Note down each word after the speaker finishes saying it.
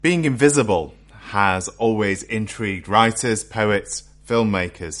Being invisible has always intrigued writers, poets,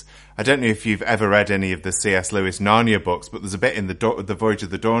 filmmakers. I don't know if you've ever read any of the C.S. Lewis Narnia books, but there's a bit in the Voyage of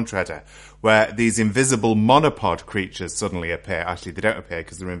the Dawn Treader where these invisible monopod creatures suddenly appear. Actually, they don't appear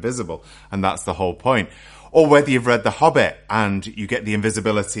because they're invisible, and that's the whole point. Or whether you've read The Hobbit and you get the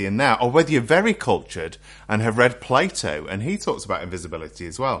invisibility in there, or whether you're very cultured and have read Plato, and he talks about invisibility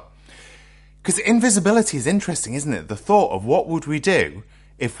as well. Because invisibility is interesting, isn't it? The thought of what would we do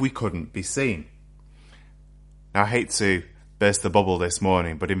if we couldn't be seen. Now, I hate to burst the bubble this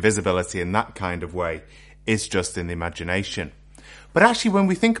morning, but invisibility in that kind of way is just in the imagination. But actually, when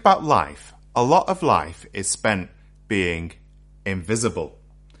we think about life, a lot of life is spent being invisible.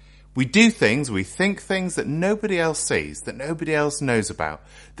 We do things, we think things that nobody else sees, that nobody else knows about,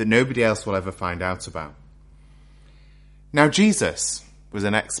 that nobody else will ever find out about. Now, Jesus was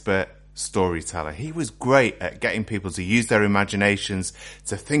an expert storyteller. He was great at getting people to use their imaginations,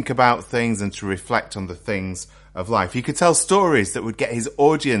 to think about things and to reflect on the things of life. He could tell stories that would get his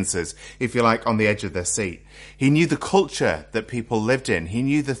audiences, if you like, on the edge of their seat. He knew the culture that people lived in. He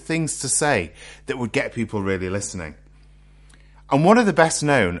knew the things to say that would get people really listening. And one of the best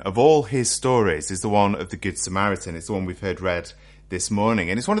known of all his stories is the one of the Good Samaritan. It's the one we've heard read this morning.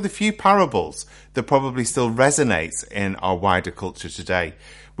 And it's one of the few parables that probably still resonates in our wider culture today.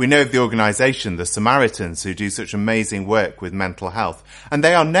 We know of the organisation, the Samaritans, who do such amazing work with mental health. And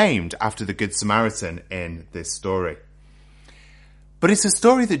they are named after the Good Samaritan in this story. But it's a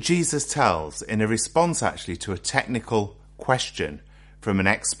story that Jesus tells in a response actually to a technical question from an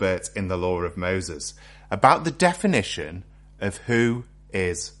expert in the law of Moses about the definition of who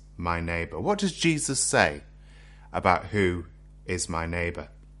is my neighbour. What does Jesus say about who is my neighbour?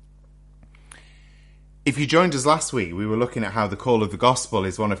 If you joined us last week, we were looking at how the call of the gospel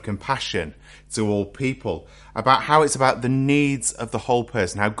is one of compassion to all people, about how it's about the needs of the whole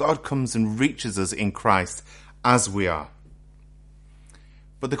person, how God comes and reaches us in Christ as we are.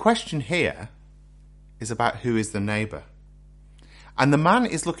 But the question here is about who is the neighbour. And the man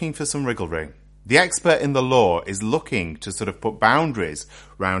is looking for some wriggle room. The expert in the law is looking to sort of put boundaries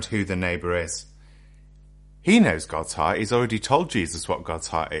around who the neighbour is. He knows God's heart. He's already told Jesus what God's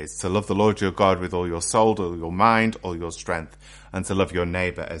heart is, to love the Lord your God with all your soul, all your mind, all your strength, and to love your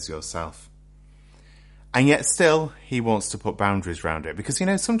neighbour as yourself. And yet still, he wants to put boundaries around it, because,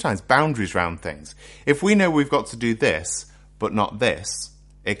 sometimes boundaries around things, if we know we've got to do this, but not this,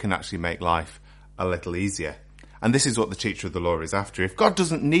 it can actually make life a little easier. And this is what the teacher of the law is after. If God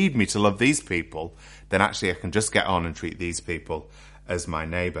doesn't need me to love these people, then actually I can just get on and treat these people as my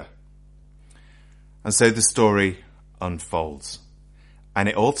neighbour. And so the story unfolds. And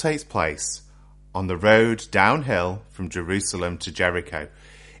it all takes place on the road downhill from Jerusalem to Jericho.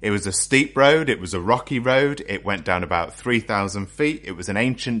 It was a steep road. It was a rocky road. It went down about 3,000 feet. It was an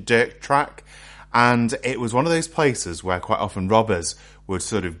ancient dirt track. And it was one of those places where quite often robbers would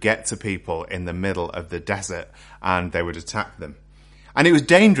sort of get to people in the middle of the desert and they would attack them. And it was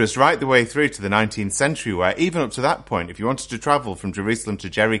dangerous right the way through to the 19th century, where even up to that point, if you wanted to travel from Jerusalem to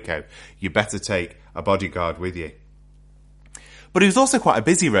Jericho, you better take a bodyguard with you. But it was also quite a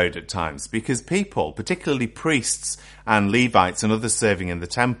busy road at times, because people, particularly priests and Levites and others serving in the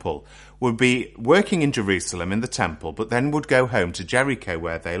temple, would be working in Jerusalem in the temple, but then would go home to Jericho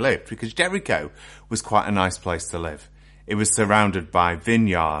where they lived, because Jericho was quite a nice place to live. It was surrounded by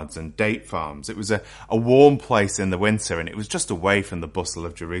vineyards and date farms. It was a warm place in the winter, and it was just away from the bustle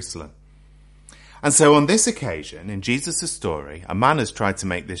of Jerusalem. And so on this occasion, in Jesus' story, a man has tried to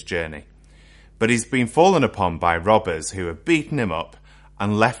make this journey, but he's been fallen upon by robbers who have beaten him up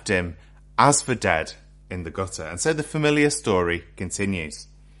and left him as for dead in the gutter. And so the familiar story continues.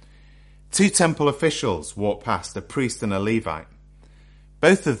 Two temple officials walk past, a priest and a Levite,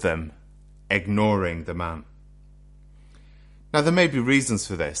 both of them ignoring the man. Now, there may be reasons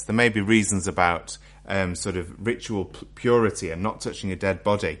for this. There may be reasons about sort of ritual purity and not touching a dead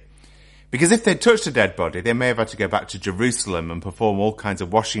body. Because if they'd touched a dead body, they may have had to go back to Jerusalem and perform all kinds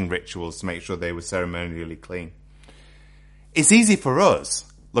of washing rituals to make sure they were ceremonially clean. It's easy for us,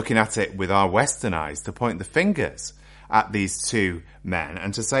 looking at it with our Western eyes, to point the fingers at these two men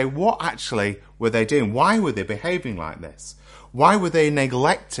and to say, what actually were they doing? Why were they behaving like this? Why were they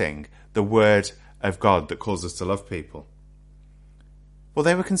neglecting the word of God that calls us to love people? Well,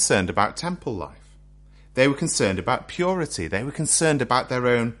 they were concerned about temple life. They were concerned about purity. They were concerned about their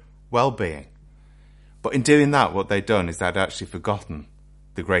own well-being. But in doing that, what they'd done is they'd actually forgotten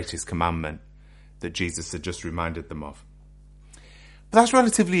the greatest commandment that Jesus had just reminded them of. But that's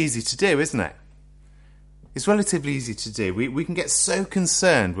relatively easy to do, isn't it? It's relatively easy to do. We can get so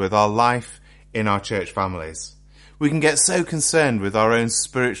concerned with our life in our church families. We can get so concerned with our own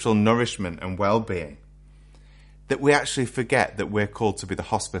spiritual nourishment and well-being that we actually forget that we're called to be the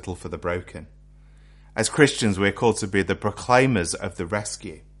hospital for the broken. As Christians, we're called to be the proclaimers of the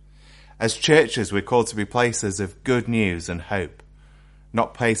rescue. As churches, we're called to be places of good news and hope,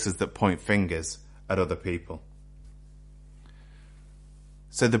 not places that point fingers at other people.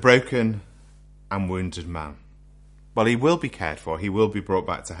 So the broken and wounded man, well, he will be cared for, he will be brought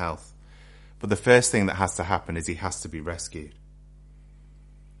back to health. But the first thing that has to happen is he has to be rescued.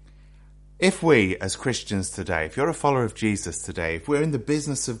 If we, as Christians today, if you're a follower of Jesus today, if we're in the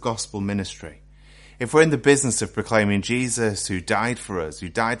business of gospel ministry, if we're in the business of proclaiming Jesus who died for us, who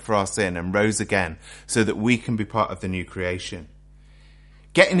died for our sin and rose again so that we can be part of the new creation,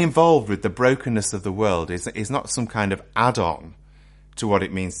 getting involved with the brokenness of the world is not some kind of add-on to what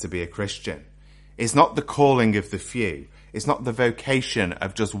it means to be a Christian. It's not the calling of the few. It's not the vocation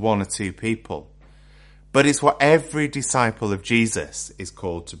of just one or two people. But it's what every disciple of Jesus is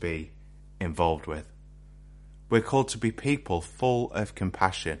called to be involved with. We're called to be people full of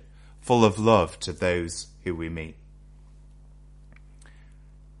compassion, full of love to those who we meet.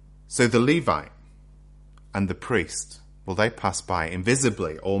 So the Levite and the priest, well, they pass by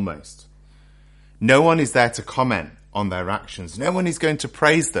invisibly almost. No one is there to comment on their actions. No one is going to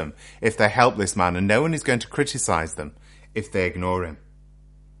praise them if they help this man, and no one is going to criticize them if they ignore him.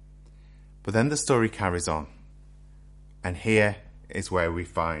 But then the story carries on. And here is where we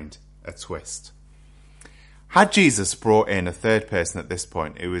find a twist. Had Jesus brought in a third person at this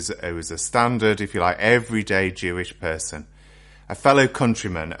point, it was a standard, if you like, everyday Jewish person, a fellow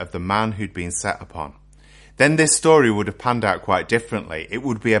countryman of the man who'd been set upon, then this story would have panned out quite differently. It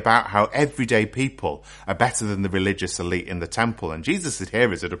would be about how everyday people are better than the religious elite in the temple, and Jesus'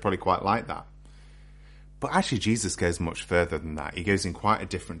 hearers would have probably quite liked that. But actually Jesus goes much further than that. He goes in quite a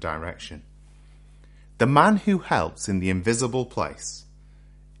different direction. The man who helps in the invisible place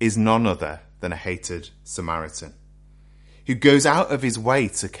is none other than a hated Samaritan, who goes out of his way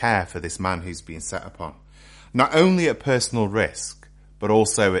to care for this man who's been set upon, not only at personal risk, but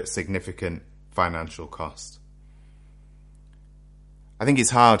also at significant financial cost. I think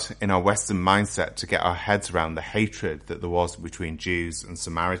it's hard in our Western mindset to get our heads around the hatred that there was between Jews and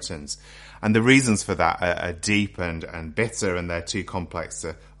Samaritans. And the reasons for that are deep and bitter, and they're too complex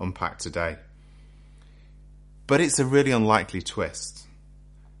to unpack today. But it's a really unlikely twist.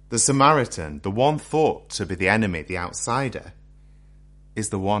 The Samaritan, the one thought to be the enemy, the outsider, is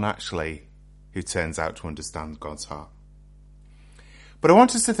the one actually who turns out to understand God's heart. But I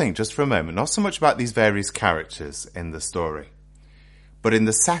want us to think just for a moment, not so much about these various characters in the story, but in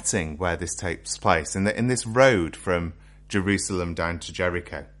the setting where this takes place, in this road from Jerusalem down to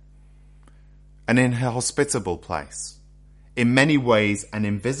Jericho. An inhospitable place, in many ways an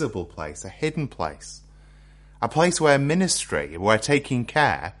invisible place, a hidden place, a place where ministry, where taking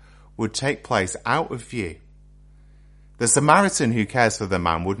care, would take place out of view. The Samaritan who cares for the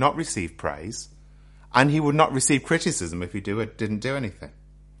man would not receive praise, and he would not receive criticism if he didn't do anything.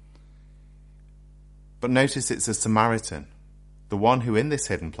 But notice it's a Samaritan, the one who in this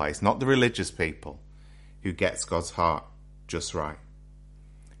hidden place, not the religious people, who gets God's heart just right.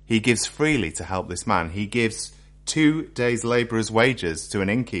 He gives freely to help this man. He gives 2 days' labourer's wages to an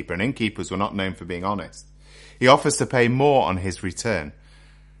innkeeper, and innkeepers were not known for being honest. He offers to pay more on his return.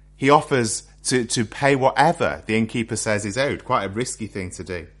 He offers to pay whatever the innkeeper says is owed, quite a risky thing to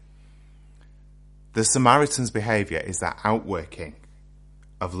do. The Samaritan's behaviour is that outworking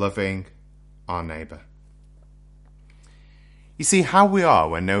of loving our neighbour. You see, how we are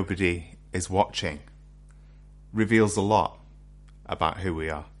when nobody is watching reveals a lot about who we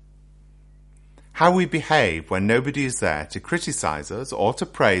are. How we behave when nobody is there to criticise us or to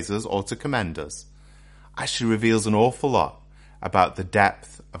praise us or to commend us actually reveals an awful lot about the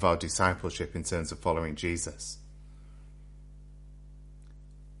depth of our discipleship in terms of following Jesus.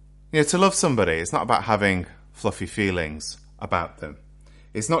 To love somebody, it's not about having fluffy feelings about them.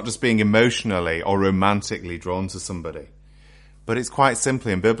 It's not just being emotionally or romantically drawn to somebody. But it's quite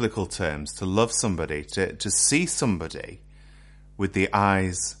simply, in biblical terms, to love somebody, to see somebody with the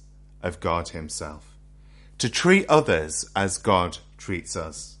eyes of God himself. To treat others as God treats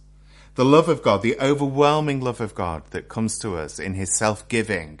us. The love of God, the overwhelming love of God that comes to us in his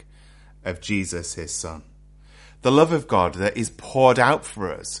self-giving of Jesus, his son. The love of God that is poured out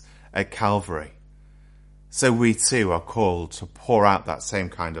for us at Calvary. So we too are called to pour out that same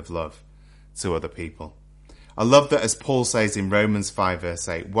kind of love to other people. A love that, as Paul says in Romans 5 verse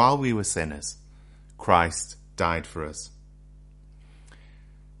 8, while we were sinners, Christ died for us.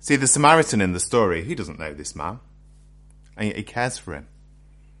 See, the Samaritan in the story, he doesn't know this man, and yet he cares for him.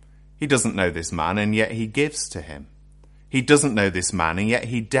 He doesn't know this man, and yet he gives to him. He doesn't know this man, and yet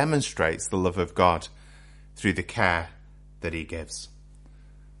he demonstrates the love of God through the care that he gives.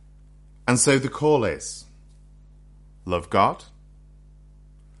 And so the call is, love God,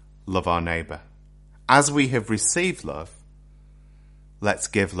 love our neighbour. As we have received love, let's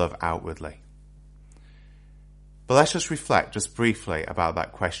give love outwardly. But let's just reflect just briefly about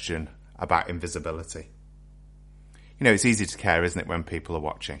that question about invisibility. You know, it's easy to care, isn't it, when people are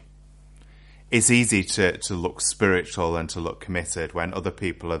watching? It's easy to look spiritual and to look committed when other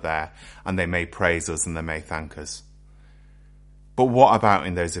people are there and they may praise us and they may thank us. But what about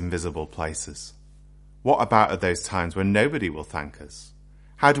in those invisible places? What about at those times when nobody will thank us?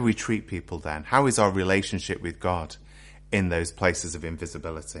 How do we treat people then? How is our relationship with God in those places of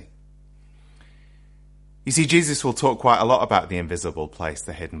invisibility? You see, Jesus will talk quite a lot about the invisible place,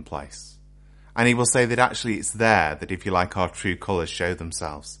 the hidden place. And he will say that actually it's there that, if you like, our true colours show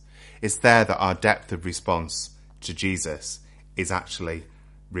themselves. It's there that our depth of response to Jesus is actually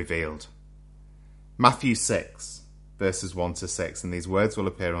revealed. Matthew 6, verses 1 to 6, and these words will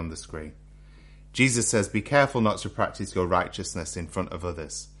appear on the screen. Jesus says, "Be careful not to practice your righteousness in front of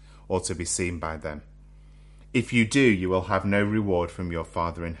others, or to be seen by them. If you do, you will have no reward from your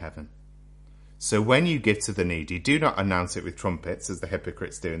Father in heaven. So when you give to the needy, do not announce it with trumpets, as the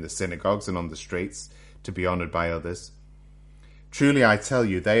hypocrites do in the synagogues and on the streets, to be honoured by others. Truly I tell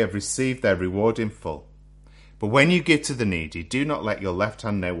you, they have received their reward in full. But when you give to the needy, do not let your left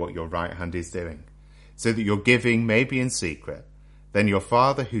hand know what your right hand is doing, so that your giving may be in secret. Then your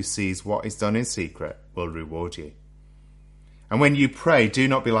Father who sees what is done in secret will reward you. And when you pray, do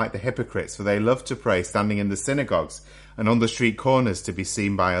not be like the hypocrites, for they love to pray standing in the synagogues and on the street corners to be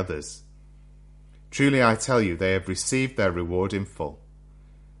seen by others. Truly I tell you, they have received their reward in full.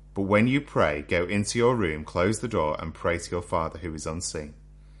 But when you pray, go into your room, close the door, and pray to your Father who is unseen.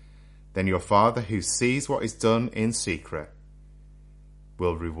 Then your Father who sees what is done in secret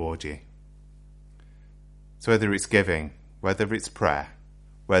will reward you." So whether it's giving, whether it's prayer,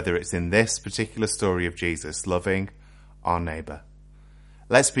 whether it's in this particular story of Jesus, loving our neighbour,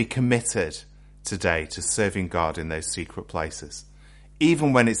 let's be committed today to serving God in those secret places,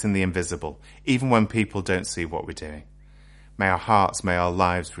 even when it's in the invisible, even when people don't see what we're doing. May our hearts, may our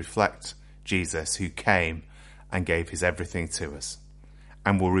lives reflect Jesus, who came and gave his everything to us.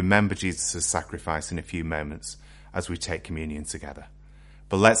 And we'll remember Jesus' sacrifice in a few moments as we take communion together.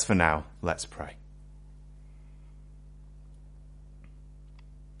 But let's pray.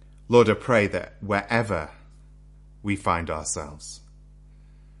 Lord, I pray that wherever we find ourselves,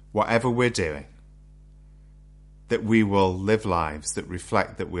 whatever we're doing, that we will live lives that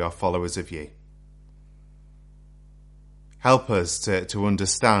reflect that we are followers of you. Help us to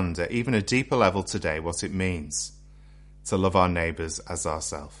understand at even a deeper level today what it means to love our neighbours as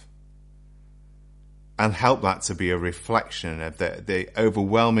ourselves. And help that to be a reflection of the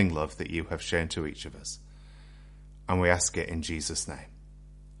overwhelming love that you have shown to each of us. And we ask it in Jesus' name.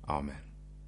 Amen.